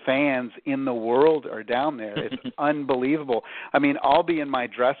fans in the world are down there. It's unbelievable. I mean, I'll be in my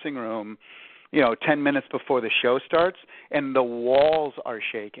dressing room, you know, 10 minutes before the show starts, and the walls are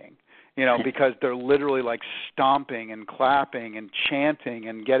shaking. You know, because they're literally like stomping and clapping and chanting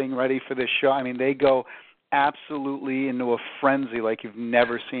and getting ready for this show. I mean, they go absolutely into a frenzy like you've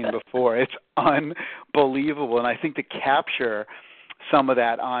never seen before. It's unbelievable. And I think to capture some of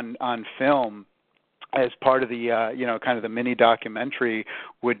that on film as part of the, you know, kind of the mini documentary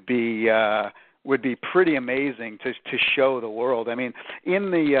would be pretty amazing to show the world. I mean, in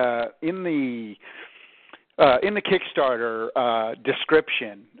the Kickstarter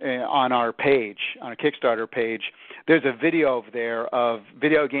description on our Kickstarter page, there's a video there of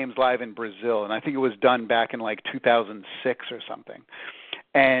Video Games Live in Brazil, and I think it was done back in like 2006 or something.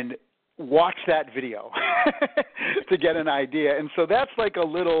 And watch that video to get an idea. And so that's like a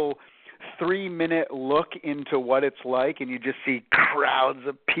little 3-minute look into what it's like, and you just see crowds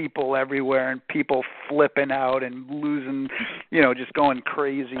of people everywhere and people flipping out and losing, you know, just going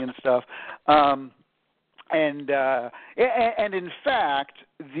crazy and stuff. And in fact,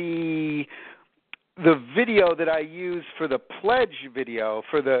 the video that I use for the pledge video,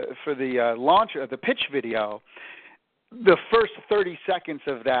 for the launch, the pitch video, the first 30 seconds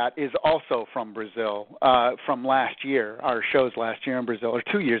of that is also from Brazil, from last year, our shows last year in Brazil, or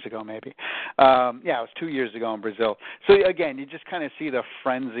 2 years ago maybe. It was 2 years ago in Brazil. So again, you just kind of see the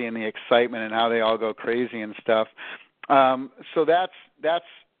frenzy and the excitement and how they all go crazy and stuff. So that's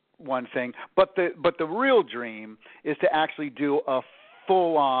one thing, but the real dream is to actually do a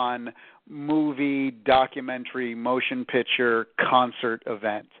full-on movie, documentary, motion picture, concert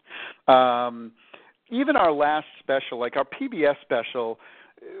event. Even our last special, like our PBS special,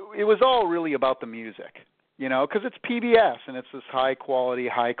 it was all really about the music, you know, because it's PBS and it's this high-quality,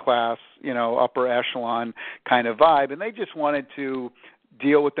 high-class, you know, upper echelon kind of vibe, and they just wanted to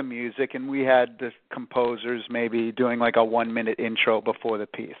deal with the music, and we had the composers maybe doing like a 1-minute intro before the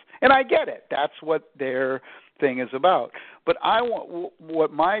piece. And I get it. That's what their thing is about. But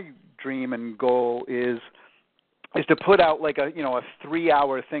what my dream and goal is to put out like a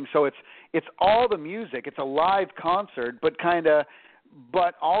 3-hour thing. So it's all the music. It's a live concert,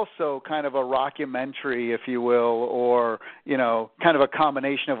 but also kind of a rockumentary, if you will, or, you know, kind of a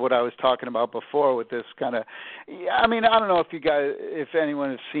combination of what I was talking about before with this kind of, I mean, I don't know if anyone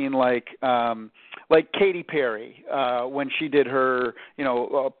has seen like Katy Perry, when she did her, you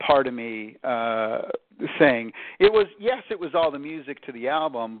know, Part of Me thing. It was all the music to the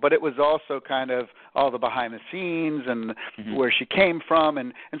album, but it was also kind of all the behind the scenes and where she came from,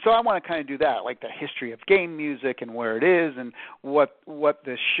 and so I want to kind of do that, like the history of game music and where it is and what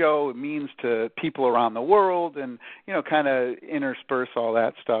the show means to people around the world, and, you know, kind of intersperse all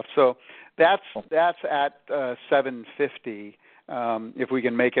that stuff. So that's at 750. if we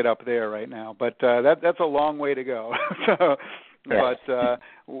can make it up there right now. But that's a long way to go. So, yeah. but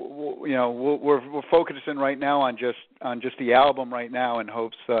we're focusing right now on just the album right now, in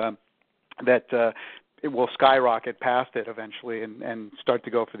hopes that it will skyrocket past it eventually and start to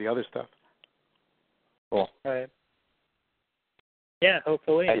go for the other stuff. Cool. Right. Yeah,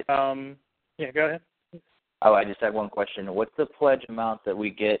 hopefully. Yeah, go ahead. Oh, I just had one question. What's the pledge amount that we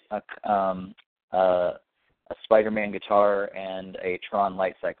get a Spider-Man guitar and a Tron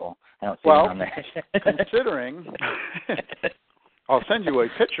light cycle? I don't see it on there. Considering, I'll send you a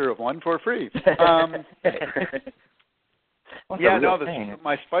picture of one for free.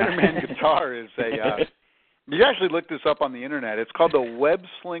 My Spider-Man guitar is you actually look this up on the internet. It's called the Web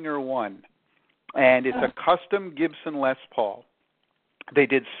Slinger 1, and it's a custom Gibson Les Paul. They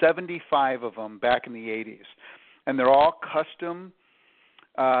did 75 of them back in the 80s, and they're all custom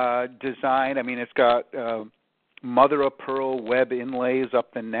designed. I mean, it's got mother-of-pearl web inlays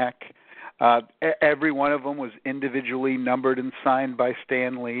up the neck. Every one of them was individually numbered and signed by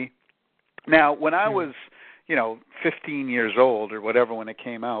Stan Lee. Now, when I was 15 years old or whatever when it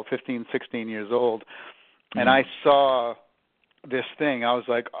came out, 15, 16 years old, and I saw this thing, I was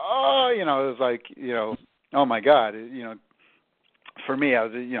like, oh my God, for me, I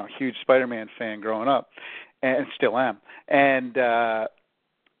was a huge Spider-Man fan growing up, and still am, and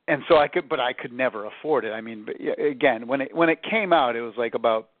so I could never afford it. I mean, but again, when it came out, it was like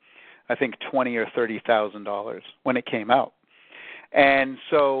about, I think, $20,000 or $30,000 when it came out, and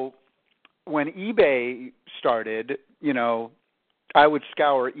so when eBay started, I would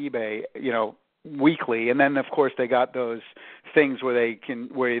scour eBay, weekly, and then of course they got those things where you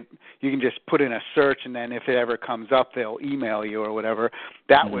can just put in a search, and then if it ever comes up, they'll email you or whatever.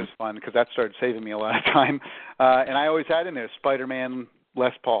 That was fun because that started saving me a lot of time. And I always had in there Spider-Man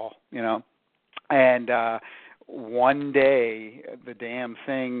Les Paul, And one day, the damn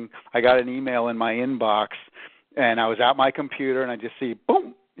thing, I got an email in my inbox, and I was at my computer, and I just see,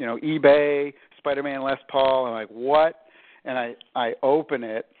 boom, eBay, Spider-Man Les Paul. I'm like, what? And I open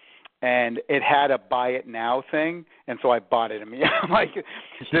it, and it had a buy it now thing, and so I bought it immediately. I'm like,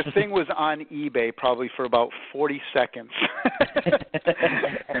 this thing was on eBay probably for about 40 seconds.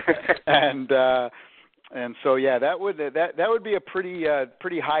 And so that would be a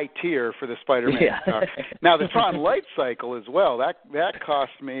pretty high tier for the Spider-Man guitar. Now the Tron light cycle as well. That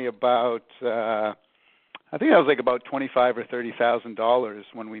cost me about I think that was like about $25,000 or $30,000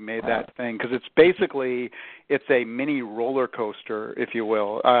 when we made that thing, because it's a mini roller coaster, if you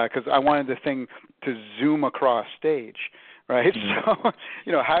will, because I wanted the thing to zoom across stage, right? So,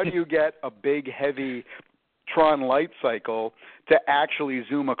 how do you get a big, heavy Tron light cycle to actually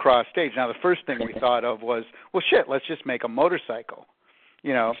zoom across stage? Now, the first thing we thought of was, well, shit, let's just make a motorcycle.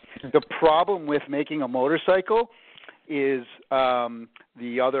 The problem with making a motorcycle is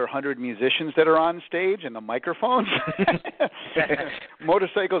the other 100 musicians that are on stage and the microphones.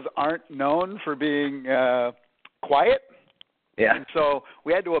 Motorcycles aren't known for being quiet. Yeah. And so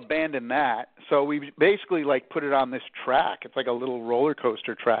we had to abandon that. So we basically put it on this track. It's like a little roller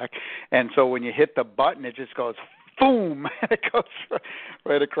coaster track. And so when you hit the button, it just goes boom, and it goes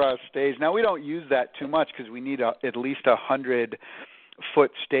right across stage. Now we don't use that too much because we need at least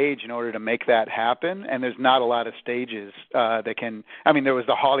 100-foot stage in order to make that happen, and there's not a lot of stages that can. I mean, there was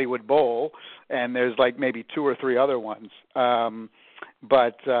the Hollywood Bowl, and there's maybe 2 or 3 other ones.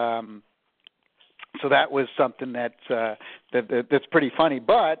 So that was something that's pretty funny.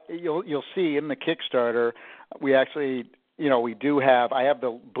 But you'll see in the Kickstarter, we actually, we do have. I have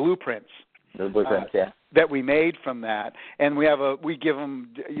the blueprints. The blueprints, that we made from that, and we give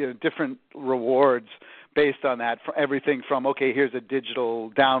them different rewards based on that, for everything from, okay, here's a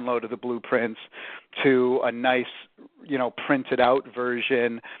digital download of the blueprints to a nice, printed out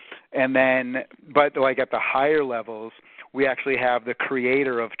version. And then, but at the higher levels, we actually have the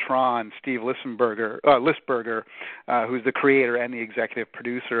creator of Tron, Steve Lisberger, who's the creator and the executive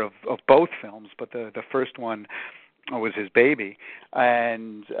producer of both films, but the first one was his baby,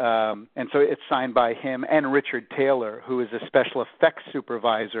 and so it's signed by him and Richard Taylor, who is a special effects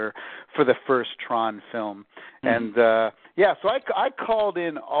supervisor for the first Tron film. And so I called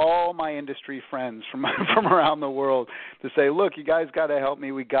in all my industry friends from around the world to say, look, you guys got to help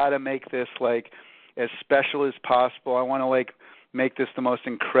me. We got to make this as special as possible. I want to make this the most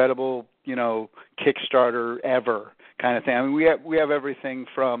incredible Kickstarter ever kind of thing. I mean, we have everything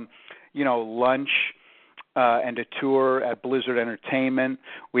from lunch and a tour at Blizzard Entertainment.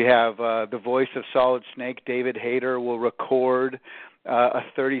 We have the voice of Solid Snake, David Hayter, will record a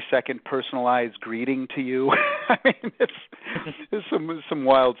 30-second personalized greeting to you. I mean, there's some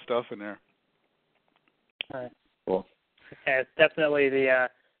wild stuff in there. All right. Cool. Yeah, it's definitely the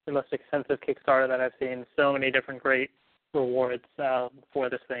most expensive Kickstarter that I've seen. So many different great rewards for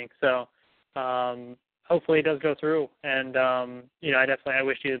this thing. So hopefully it does go through. And I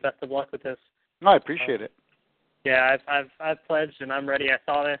wish you the best of luck with this. No, I appreciate it. Yeah, I've pledged and I'm ready. I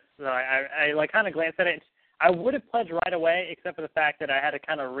saw this. So I like kind of glanced at it. I would have pledged right away, except for the fact that I had to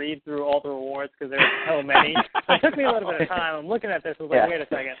kind of read through all the rewards because there were so many. So it took me a little bit of time. I'm looking at this. I was like, wait a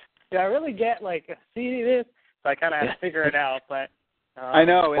second. Did I really get see this? So I kind of had to figure it out. But I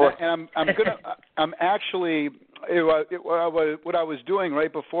know, and I'm actually. What I was doing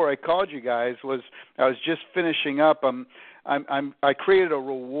right before I called you guys was I was just finishing up. I created a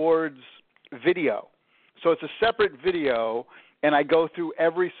rewards video, so it's a separate video. And I go through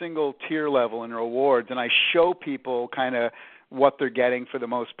every single tier level in rewards, and I show people kind of what they're getting for the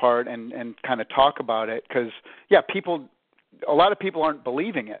most part, and kind of talk about it. Because a lot of people aren't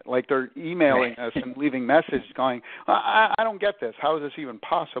believing it. Like they're emailing us and leaving messages going, I don't get this. How is this even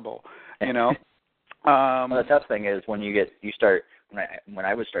possible? You know. Well, the tough thing is when when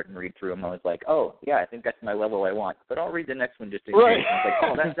I was starting to read through them, I was like, oh, yeah, I think that's my level I want. But I'll read the next one just in case. And I was like,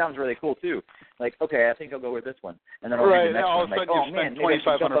 oh, that sounds really cool, too. Like, okay, I think I'll go with this one. And then I'll read the next one. I'm like, oh, man, maybe I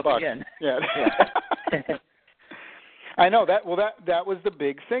should jump up again. Yeah. I know. That was the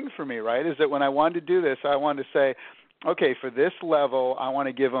big thing for me, right, is that when I wanted to do this, I wanted to say, okay, for this level, I want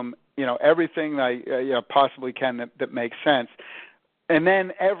to give them, everything I possibly can that makes sense. And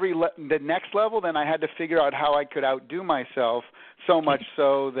then the next level, then I had to figure out how I could outdo myself, so much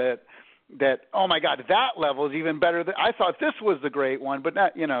so that oh my God, that level is even better. I thought this was the great one, but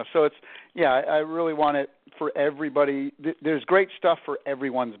not, So it's I really want it for everybody. There's great stuff for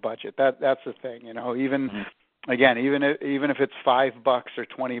everyone's budget. That's the thing, Even again, even if it's $5 or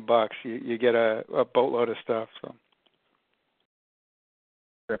 $20, you get a boatload of stuff. So.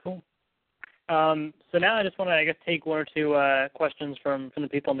 Cool. So now I just want to, take one or two questions from the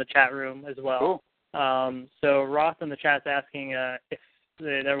people in the chat room as well. Cool. So Ross in the chat's asking if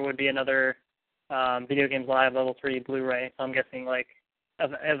there would be another Video Games Live Level 3 Blu-ray. So I'm guessing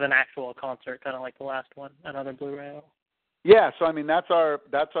of an actual concert, kind of like the last one, another Blu-ray. Yeah. So that's our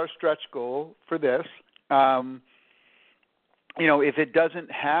stretch goal for this. If it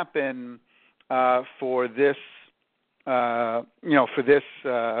doesn't happen for this,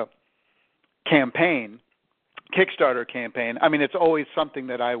 campaign, Kickstarter campaign. It's always something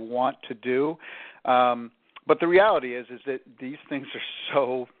that I want to do, but the reality is that these things are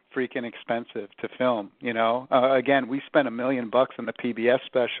so freaking expensive to film. Again, we spent $1 million on the PBS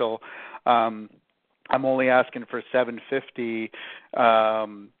special. I'm only asking for $750.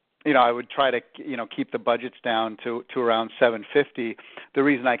 I would try to keep the budgets down to around $750. The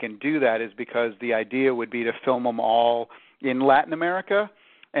reason I can do that is because the idea would be to film them all in Latin America.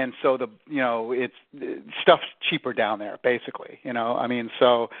 And so it's stuff's cheaper down there, basically.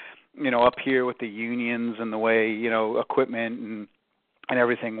 So up here with the unions and the way equipment and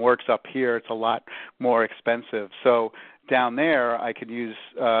everything works up here, it's a lot more expensive. So down there, I could use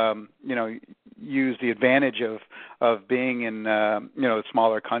the advantage of being in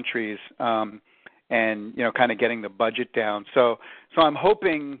smaller countries and kind of getting the budget down. So I'm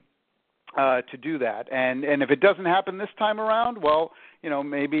hoping to do that. And if it doesn't happen this time around, well,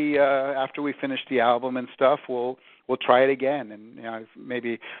 maybe after we finish the album and stuff, we'll try it again. And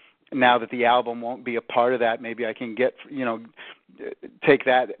maybe now that the album won't be a part of that, maybe I can get take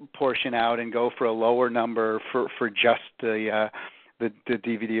that portion out and go for a lower number for just the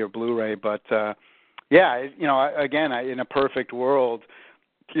DVD or Blu-ray. But again, in a perfect world,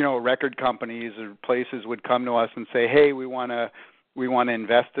 record companies or places would come to us and say, hey, we want to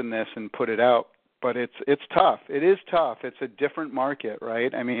invest in this and put it out. But it's tough. It is tough. It's a different market,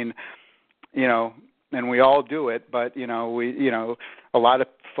 right? And we all do it, but a lot of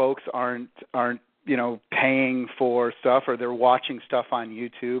folks aren't paying for stuff, or they're watching stuff on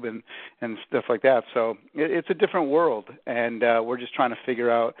YouTube and stuff like that. So it's a different world, and we're just trying to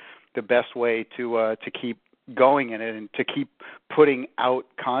figure out the best way to keep going in it and to keep putting out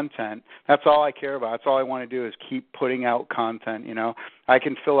content. That's all I care about. That's all I want to do is keep putting out content. I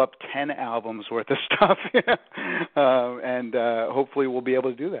can fill up 10 albums worth of stuff, and hopefully we'll be able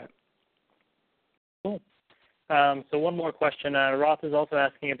to do that. Cool. So one more question. Roth is also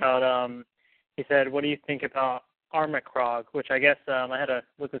asking about, he said, what do you think about Armacrog, which I guess I had to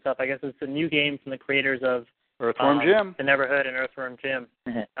look this up. I guess it's a new game from the creators of Earthworm Jim. The Neverhood and Earthworm Jim.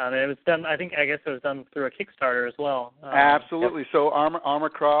 It was done, I guess it was done through a Kickstarter as well. Absolutely. Yep. So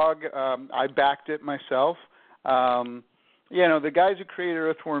Armacrog, I backed it myself. The guys who created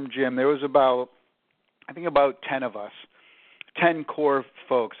Earthworm Jim, there was about 10 of us, 10 core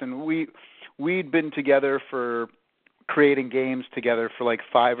folks, and we'd been together for creating games together for like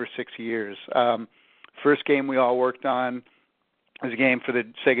 5 or 6 years. First game we all worked on was a game for the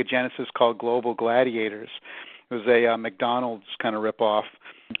Sega Genesis called Global Gladiators. It was a McDonald's kind of ripoff.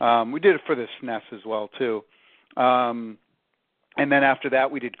 We did it for the SNES as well too. And then after that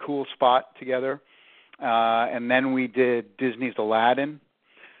we did Cool Spot together. And then we did Disney's Aladdin.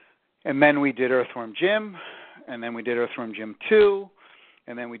 And then we did Earthworm Jim. And then we did Earthworm Jim 2.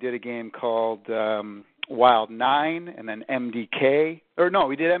 And then we did a game called Wild 9, and then MDK. Or no,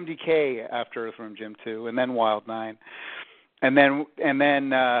 we did MDK after Earthworm Jim 2, and then Wild 9. And then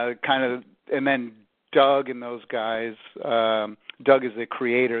Doug and those guys, Doug is the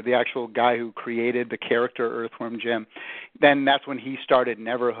creator, the actual guy who created the character Earthworm Jim. Then that's when he started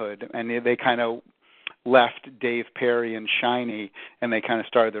Neverhood, and they kind of left Dave Perry and Shiny, and they kind of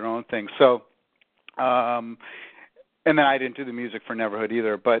started their own thing. So, and then I didn't do the music for Neverhood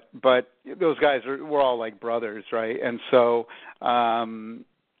either, but those guys were all like brothers, right? And so,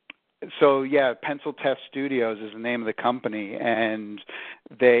 yeah, Pencil Test Studios is the name of the company, and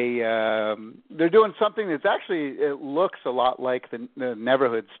they're doing something that's actually, it looks a lot like the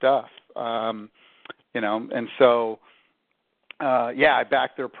Neverhood stuff, and so. Yeah, I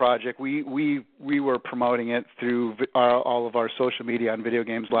backed their project. We were promoting it through all of our social media on Video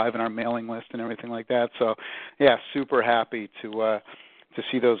Games Live and our mailing list and everything like that. So, yeah, super happy to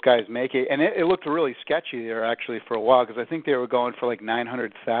see those guys make it. And it looked really sketchy there actually for a while because I think they were going for like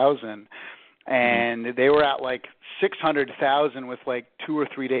 900,000, and they were at like 600,000 with like 2 or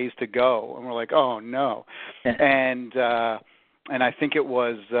 3 days to go, and we're like, oh no, and I think it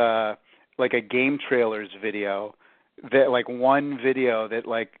was like a Game Trailers video. That like one video that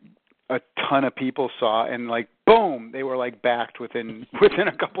like a ton of people saw, and like boom, they were like backed within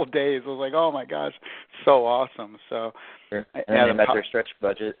a couple of days. I was like, oh my gosh, so awesome. So sure. And then they met their stretch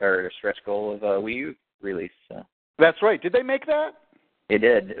budget or stretch goal of Wii U release. So. That's right. Did they make that? They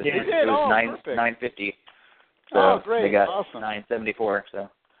did. It was perfect. 950. So oh, great! They got awesome. 974. So.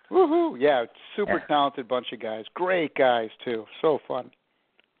 Woohoo! Yeah, super talented bunch of guys. Great guys too. So fun.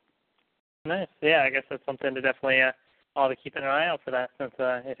 Nice. Yeah, I guess that's something to definitely. I'll have to keep an eye out for that since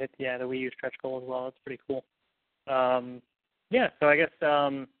it hit the Wii U stretch goal as well. It's pretty cool. Yeah, so I guess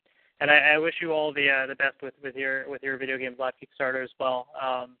and I wish you all the best with your Video Games Live Kickstarter as well.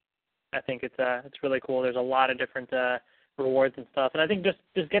 I think it's really cool. There's a lot of different rewards and stuff, and I think just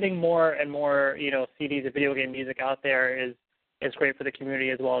getting more and more CDs of video game music out there is great for the community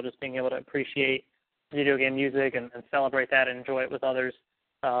as well. Just being able to appreciate video game music and celebrate that and enjoy it with others.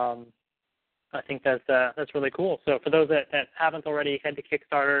 I think that's really cool. So for those that haven't already, head to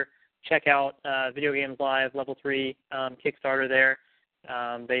Kickstarter, check out Video Games Live Level 3 Kickstarter there.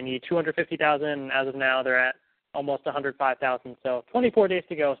 They need 250,000. As of now, they're at almost 105,000. So 24 days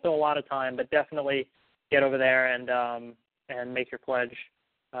to go. Still a lot of time, but definitely get over there and make your pledge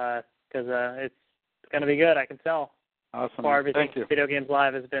because it's going to be good. I can tell. Awesome. So far, everything Thank you. Video Games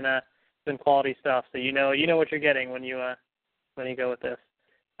Live has been quality stuff. So you know what you're getting when you go with this.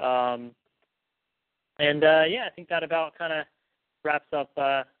 Yeah, I think that about kind of wraps up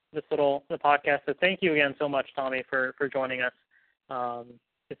the podcast. So thank you again so much, Tommy, for joining us.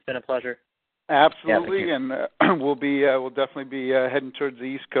 It's been a pleasure. Absolutely, yeah, and we'll definitely be heading towards the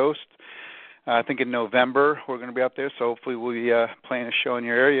East Coast. I think in November we're going to be up there, so hopefully we'll be playing a show in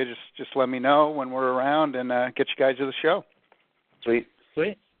your area. Just let me know when we're around and get you guys to the show. Sweet.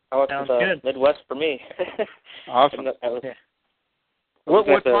 Oh, sounds good. Midwest for me. Awesome. Yeah.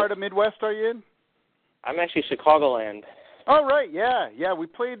 What part of Midwest are you in? I'm actually Chicagoland. Oh, right, yeah. We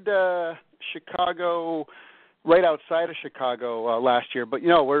played Chicago, right outside of Chicago last year, but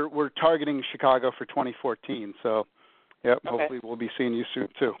we're targeting Chicago for 2014. So, yep, okay. Hopefully we'll be seeing you soon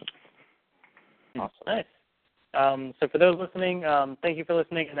too. Awesome. Nice. So for those listening, thank you for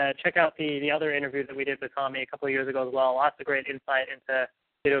listening, and check out the other interview that we did with Tommy a couple of years ago as well. Lots of great insight into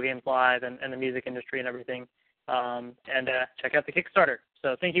Video Games Live and the music industry and everything. And check out the Kickstarter.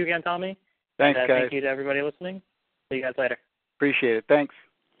 So thank you again, Tommy. Thanks, and, guys. Thank you to everybody listening. See you guys later. Appreciate it. Thanks.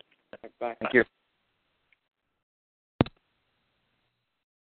 Bye. Thank you.